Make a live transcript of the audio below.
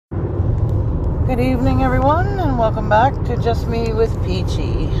Good evening, everyone, and welcome back to Just Me with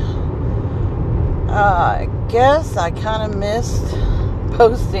Peachy. I guess I kind of missed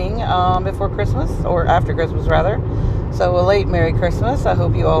posting before Christmas, or after Christmas, rather. So a late Merry Christmas. I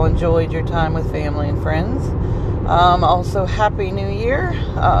hope you all enjoyed your time with family and friends. Also, Happy New Year.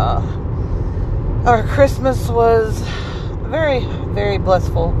 Our Christmas was very, very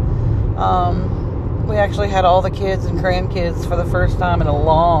blissful. We actually had all the kids and grandkids for the first time in a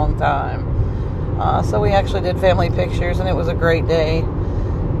long time. So we actually did family pictures, and it was a great day.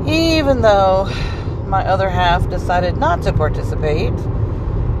 Even though my other half decided not to participate.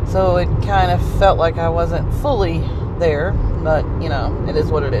 So it kind of felt like I wasn't fully there. But, you know, it is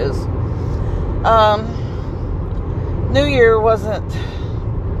what it is. New Year wasn't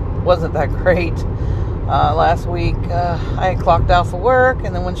that great. Last week, I had clocked out for work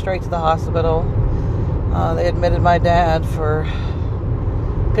and then went straight to the hospital. They admitted my dad for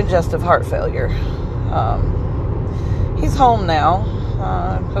congestive heart failure. He's home now,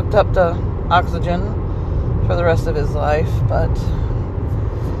 hooked up to oxygen for the rest of his life, but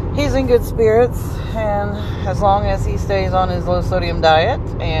he's in good spirits, and as long as he stays on his low sodium diet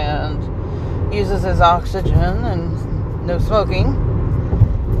and uses his oxygen and no smoking,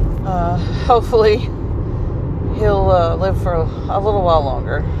 hopefully he'll live for a little while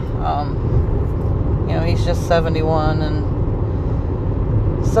longer. You know, he's just 71 and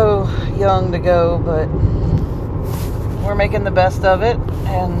so young to go, but we're making the best of it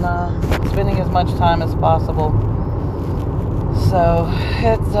and spending as much time as possible. So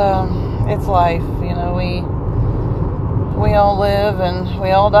it's life, you know. We all live and we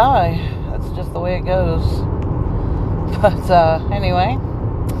all die. That's just the way it goes. But anyway,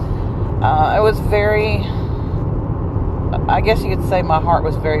 it was very, I guess you could say my heart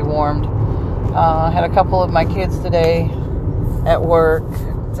was very warmed. I had a couple of my kids today at work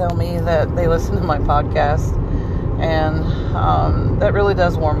tell me that they listen to my podcast, and that really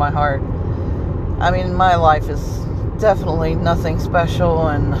does warm my heart. I mean, my life is definitely nothing special,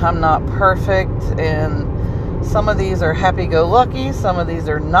 and I'm not perfect, and some of these are happy-go-lucky, some of these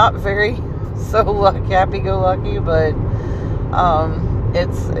are not very happy-go-lucky, but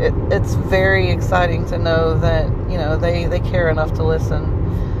it's very exciting to know that, you know, they care enough to listen.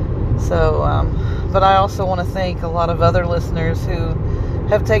 So, but I also want to thank a lot of other listeners who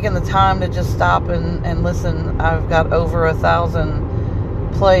have taken the time to just stop and listen. I've got over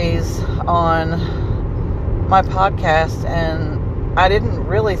 1,000 plays on my podcast, and I didn't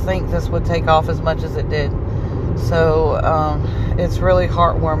really think this would take off as much as it did. So, it's really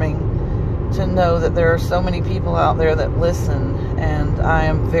heartwarming to know that there are so many people out there that listen, and I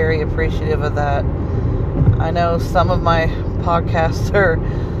am very appreciative of that. I know some of my podcasts are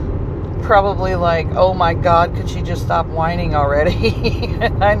probably like, oh my God, could she just stop whining already?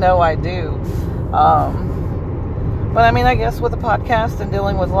 And I know I do. But I mean, I guess with a podcast and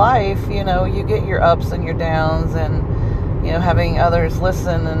dealing with life, you know, you get your ups and your downs, and, you know, having others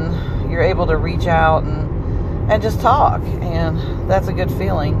listen, and you're able to reach out and just talk, and that's a good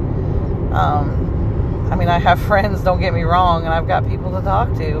feeling. I mean, I have friends, don't get me wrong, and I've got people to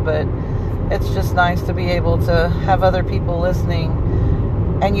talk to, but it's just nice to be able to have other people listening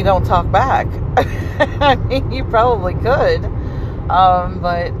and you don't talk back. I mean, you probably could,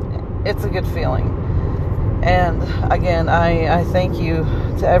 but it's a good feeling. And again, I thank you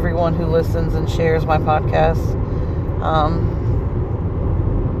to everyone who listens and shares my podcast.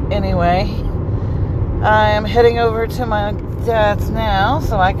 Anyway, I am heading over to my dad's now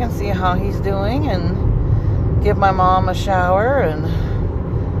so I can see how he's doing and give my mom a shower and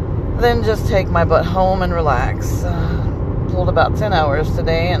then just take my butt home and relax. Pulled about 10 hours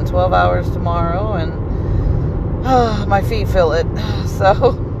today and 12 hours tomorrow, and my feet feel it.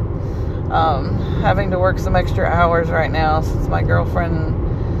 So having to work some extra hours right now since my girlfriend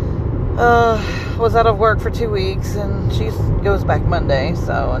was out of work for 2 weeks, and she goes back Monday.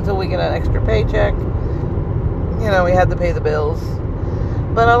 So until we get an extra paycheck, you know, we had to pay the bills.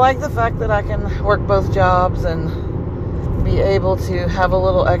 But I like the fact that I can work both jobs and be able to have a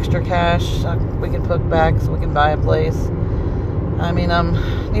little extra cash we can put back so we can buy a place. I mean,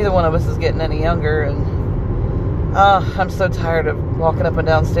 neither one of us is getting any younger, and I'm so tired of walking up and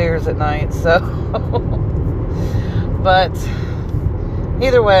down stairs at night, so. But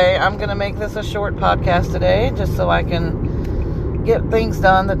either way, I'm going to make this a short podcast today, just so I can get things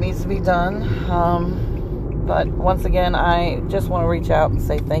done that needs to be done. But once again, I just want to reach out and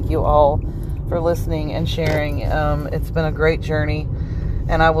say thank you all for listening and sharing. It's been a great journey,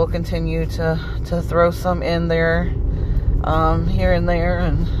 and I will continue to throw some in there, here and there,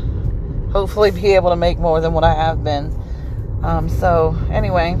 and hopefully be able to make more than what I have been. So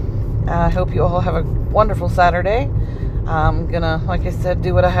anyway, I hope you all have a wonderful Saturday. I'm gonna, like I said,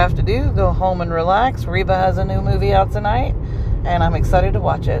 do what I have to do, go home and relax. Reba has a new movie out tonight, and I'm excited to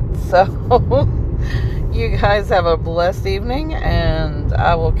watch it. So, you guys have a blessed evening, and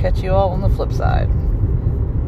I will catch you all on the flip side.